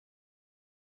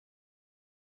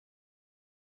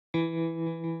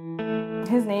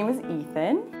His name is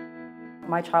Ethan.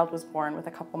 My child was born with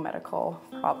a couple medical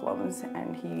problems,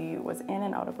 and he was in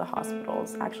and out of the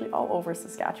hospitals, actually all over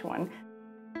Saskatchewan.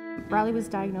 Riley was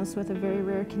diagnosed with a very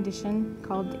rare condition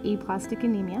called aplastic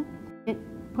anemia. It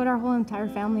put our whole entire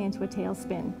family into a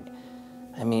tailspin.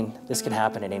 I mean, this could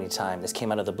happen at any time. This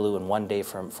came out of the blue in one day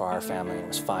for our family, and it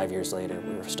was 5 years later.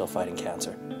 We were still fighting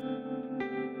cancer.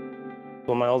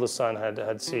 Well, my oldest son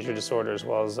had seizure disorder as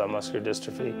well as muscular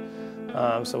dystrophy.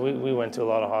 So we went to a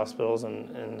lot of hospitals, and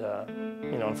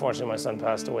you know, unfortunately my son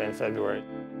passed away in February.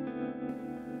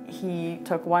 He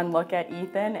took one look at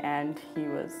Ethan and he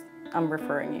was, "I'm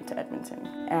referring you to Edmonton."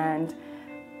 And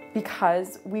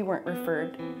because we weren't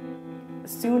referred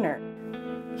sooner,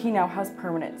 he now has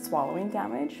permanent swallowing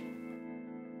damage.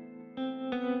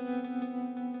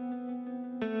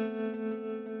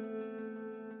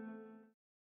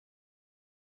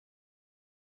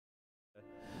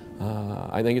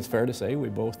 I think it's fair to say we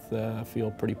both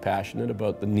feel pretty passionate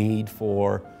about the need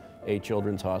for a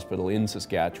children's hospital in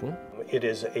Saskatchewan. It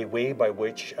is a way by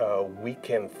which we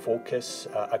can focus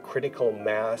a critical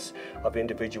mass of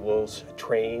individuals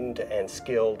trained and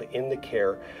skilled in the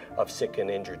care of sick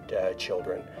and injured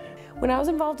children. When I was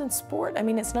involved in sport, I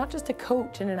mean, it's not just a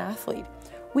coach and an athlete.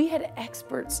 We had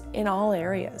experts in all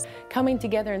areas coming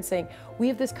together and saying, we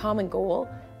have this common goal,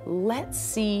 let's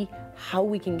see how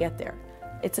we can get there.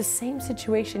 It's the same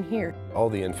situation here. All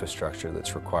the infrastructure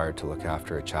that's required to look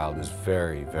after a child is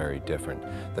very, very different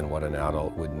than what an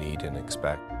adult would need and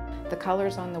expect. The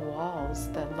colors on the walls,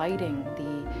 the lighting,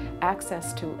 the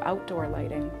access to outdoor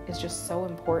lighting is just so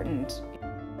important.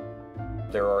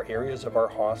 There are areas of our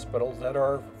hospital that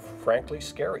are frankly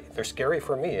scary. They're scary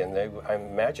for me, and I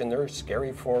imagine they're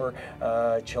scary for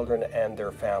children and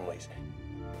their families.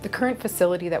 The current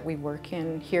facility that we work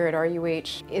in here at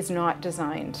RUH is not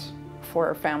designed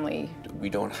for a family. We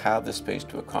don't have the space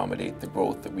to accommodate the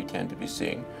growth that we tend to be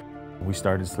seeing. We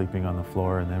started sleeping on the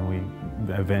floor, and then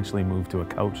we eventually moved to a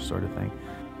couch sort of thing.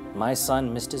 My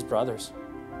son missed his brothers.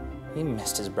 He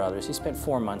missed his brothers. He spent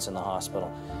 4 months in the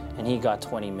hospital, and he got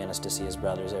 20 minutes to see his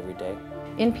brothers every day.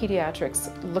 In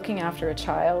pediatrics, looking after a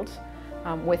child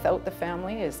without the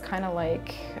family is kind of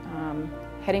like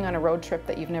heading on a road trip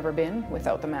that you've never been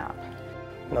without the map.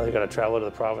 You know, they've got to travel to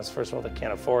the province. First of all, they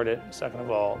can't afford it. Second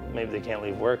of all, maybe they can't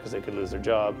leave work because they could lose their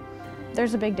job.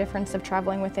 There's a big difference of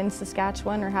traveling within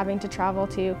Saskatchewan or having to travel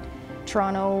to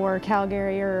Toronto or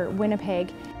Calgary or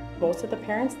Winnipeg. Most of the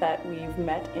parents that we've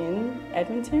met in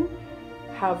Edmonton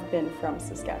have been from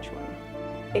Saskatchewan.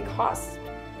 It costs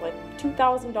like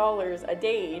 $2,000 a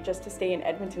day just to stay in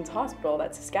Edmonton's hospital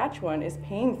that Saskatchewan is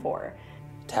paying for.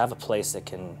 To have a place that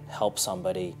can help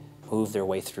somebody move their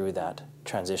way through that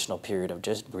transitional period of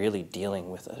just really dealing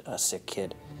with a sick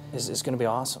kid is going to be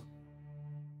awesome.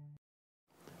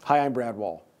 Hi, I'm Brad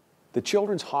Wall. The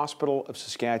Children's Hospital of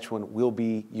Saskatchewan will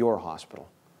be your hospital.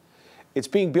 It's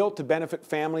being built to benefit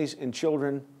families and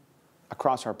children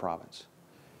across our province.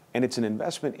 And it's an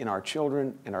investment in our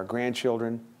children and our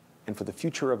grandchildren and for the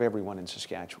future of everyone in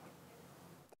Saskatchewan.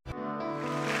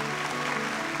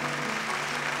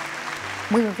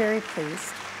 We were very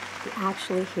pleased to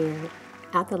actually hear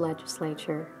at the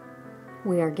legislature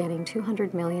we are getting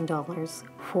 $200 million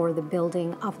for the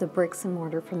building of the bricks and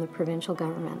mortar from the provincial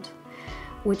government,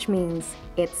 which means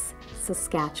it's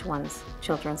Saskatchewan's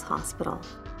Children's Hospital.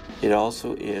 It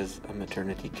also is a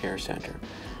maternity care center.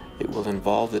 It will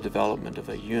involve the development of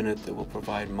a unit that will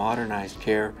provide modernized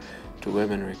care to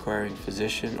women requiring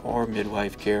physician or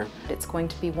midwife care. It's going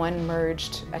to be one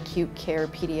merged acute care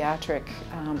pediatric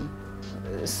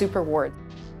super ward.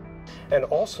 And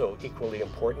also, equally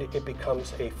important, it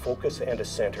becomes a focus and a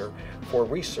center for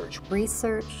research.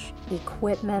 Research,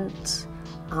 equipment,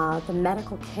 the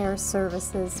medical care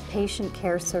services, patient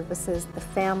care services, the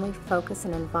family focus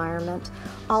and environment,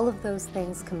 all of those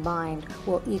things combined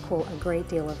will equal a great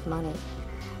deal of money.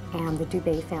 And the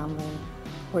Dubé family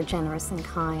were generous and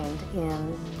kind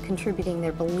in contributing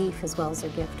their belief as well as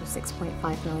their gift of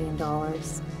 $6.5 million.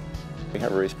 We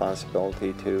have a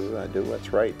responsibility to do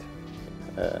what's right.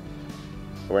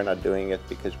 We're not doing it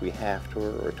because we have to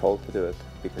or we're told to do it,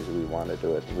 because we want to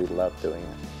do it and we love doing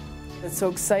it. It's so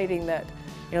exciting that,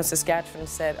 you know, Saskatchewan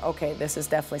said, okay, this is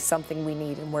definitely something we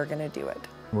need and we're going to do it.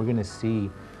 We're going to see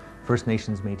First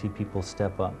Nations Métis people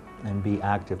step up and be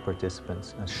active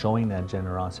participants, showing that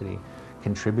generosity,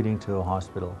 contributing to a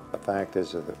hospital. The fact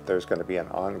is that there's going to be an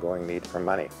ongoing need for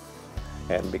money.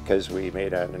 And because we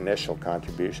made an initial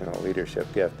contribution, a leadership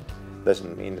gift,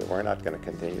 doesn't mean that we're not going to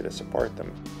continue to support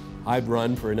them. I've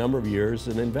run for a number of years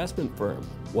an investment firm.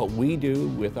 What we do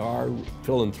with our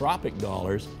philanthropic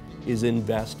dollars is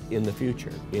invest in the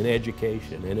future, in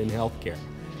education and in healthcare,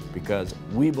 because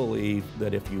we believe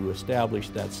that if you establish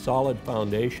that solid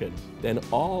foundation, then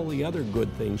all the other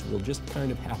good things will just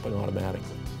kind of happen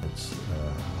automatically. It's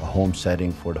a home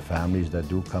setting for the families that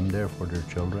do come there for their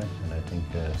children, and I think,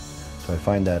 so I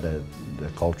find that the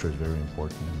culture is very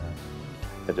important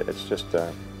in that. It's just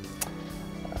a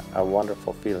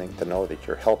wonderful feeling to know that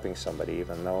you're helping somebody,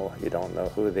 even though you don't know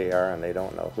who they are and they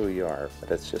don't know who you are.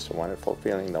 But it's just a wonderful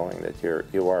feeling knowing that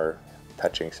you are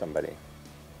touching somebody.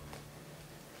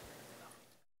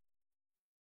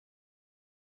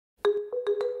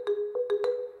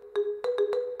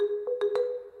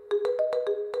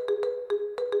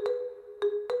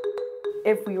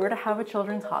 If we were to have a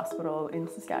children's hospital in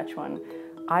Saskatchewan,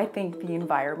 I think the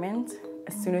environment,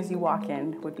 as soon as you walk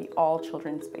in, would be all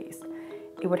children's based.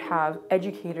 It would have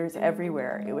educators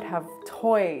everywhere. It would have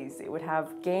toys. It would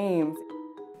have games.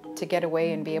 To get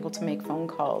away and be able to make phone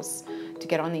calls, to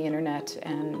get on the internet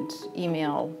and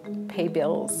email, pay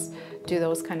bills, do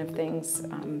those kind of things,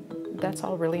 that's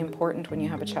all really important when you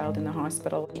have a child in the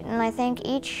hospital. And I think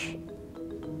each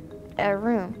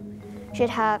room should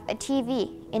have a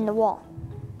TV in the wall,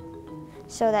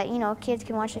 so that, you know, kids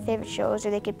can watch their favorite shows or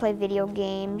they could play video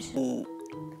games. The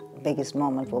biggest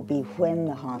moment will be when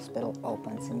the hospital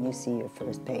opens and you see your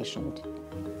first patient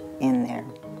in there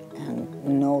and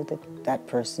know that that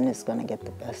person is going to get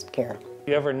the best care. If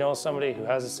you ever know somebody who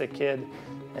has a sick kid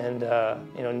and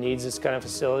needs this kind of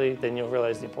facility, then you'll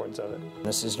realize the importance of it.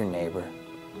 This is your neighbor.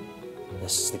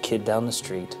 This is the kid down the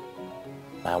street.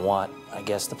 I want, I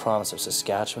guess, the province of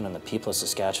Saskatchewan and the people of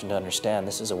Saskatchewan to understand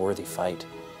this is a worthy fight.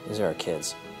 These are our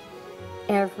kids.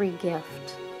 Every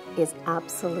gift is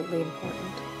absolutely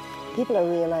important. People are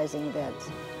realizing that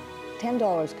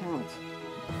 $10 counts.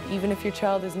 Even if your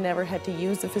child has never had to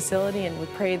use the facility, and we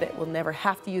pray that we'll never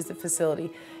have to use the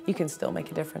facility, you can still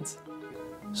make a difference.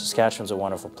 Saskatchewan's a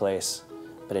wonderful place,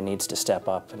 but it needs to step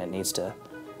up and it needs to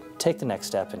take the next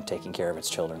step in taking care of its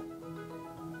children.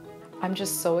 I'm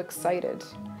just so excited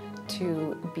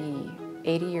to be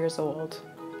 80 years old,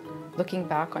 looking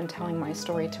back on telling my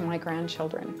story to my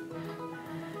grandchildren.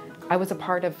 I was a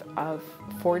part of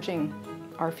forging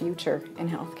our future in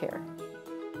healthcare.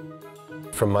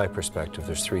 From my perspective,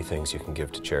 there's three things you can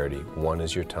give to charity. One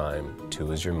is your time,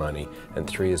 two is your money, and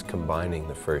three is combining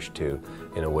the first two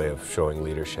in a way of showing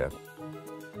leadership.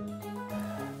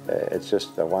 It's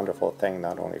just a wonderful thing,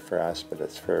 not only for us, but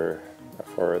it's for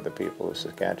the people of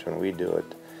Saskatchewan. We do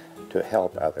it to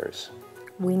help others.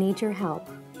 We need your help.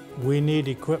 We need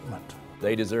equipment.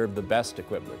 They deserve the best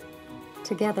equipment.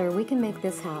 Together, we can make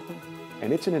this happen.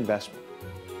 And it's an investment.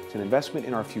 It's an investment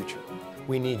in our future.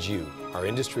 We need you, our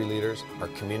industry leaders, our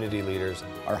community leaders,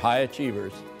 our high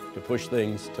achievers, to push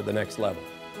things to the next level.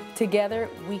 Together,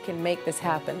 we can make this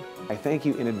happen. I thank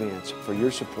you in advance for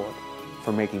your support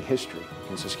for making history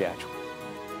in Saskatchewan.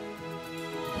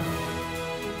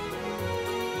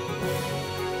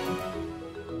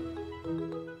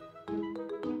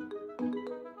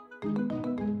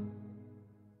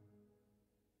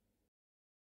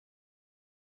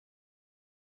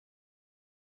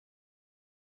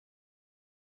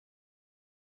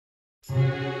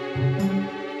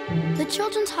 The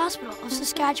Children's Hospital of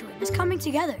Saskatchewan is coming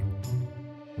together.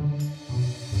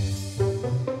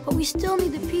 But we still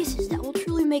need the pieces that will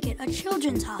truly make it a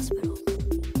children's hospital.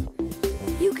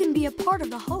 You can be a part of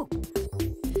the hope,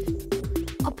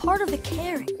 a part of the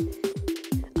caring,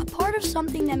 a part of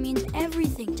something that means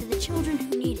everything to the children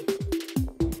who need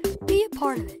it. Be a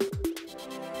part of it.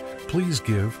 Please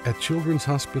give at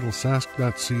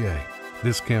childrenshospitalsask.ca.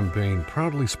 This campaign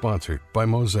proudly sponsored by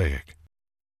Mosaic.